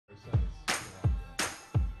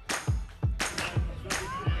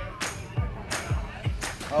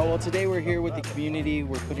Oh, well, today we're here with the community.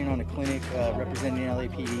 We're putting on a clinic representing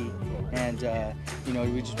LAPD, and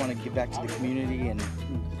we just want to give back to the community and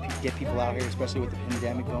get people out here, especially with the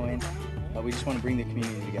pandemic going. We just want to bring the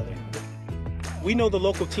community together. We know the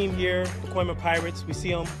local team here, Pacoima Pirates. We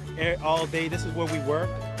see them all day. This is where we work,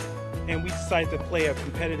 and we decided to play a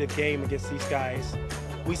competitive game against these guys.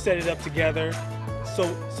 We set it up together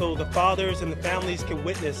so the fathers and the families can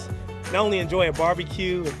witness, not only enjoy a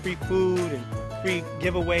barbecue and free food and free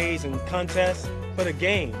giveaways and contests, but a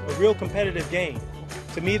game, a real competitive game.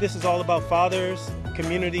 To me, this is all about fathers,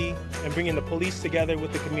 community, and bringing the police together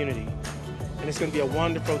with the community. And it's going to be a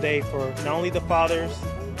wonderful day for not only the fathers,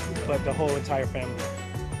 but the whole entire family.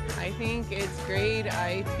 I think it's great.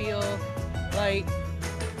 I feel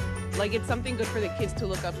like it's something good for the kids to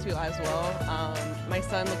look up to as well. My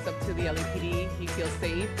son looks up to the LAPD. He feels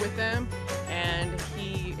safe with them, and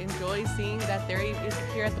he enjoys seeing that they're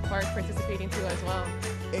here at the park participating too as well.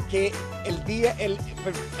 Que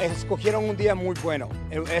escogieron un día muy bueno.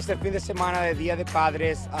 Es el fin de semana de Día de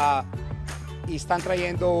Padres y están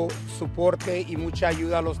trayendo soporte y mucha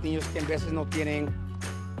ayuda a los niños que en veces no tienen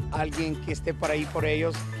alguien que esté por ahí por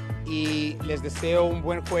ellos. Y les deseo un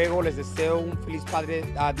buen juego, les deseo un feliz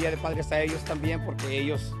Día de Padres a ellos también, porque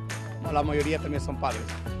ellos, la mayoría también son padres.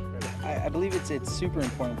 I believe it's super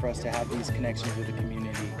important for us to have these connections with the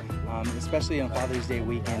community, especially on Father's Day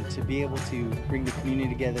weekend, to be able to bring the community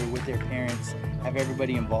together with their parents, have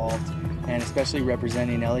everybody involved, and especially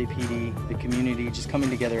representing LAPD, the community, just coming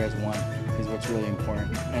together as one is what's really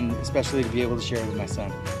important, and especially to be able to share it with my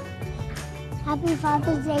son. Happy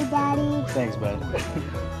Father's Day, Daddy. Thanks, bud.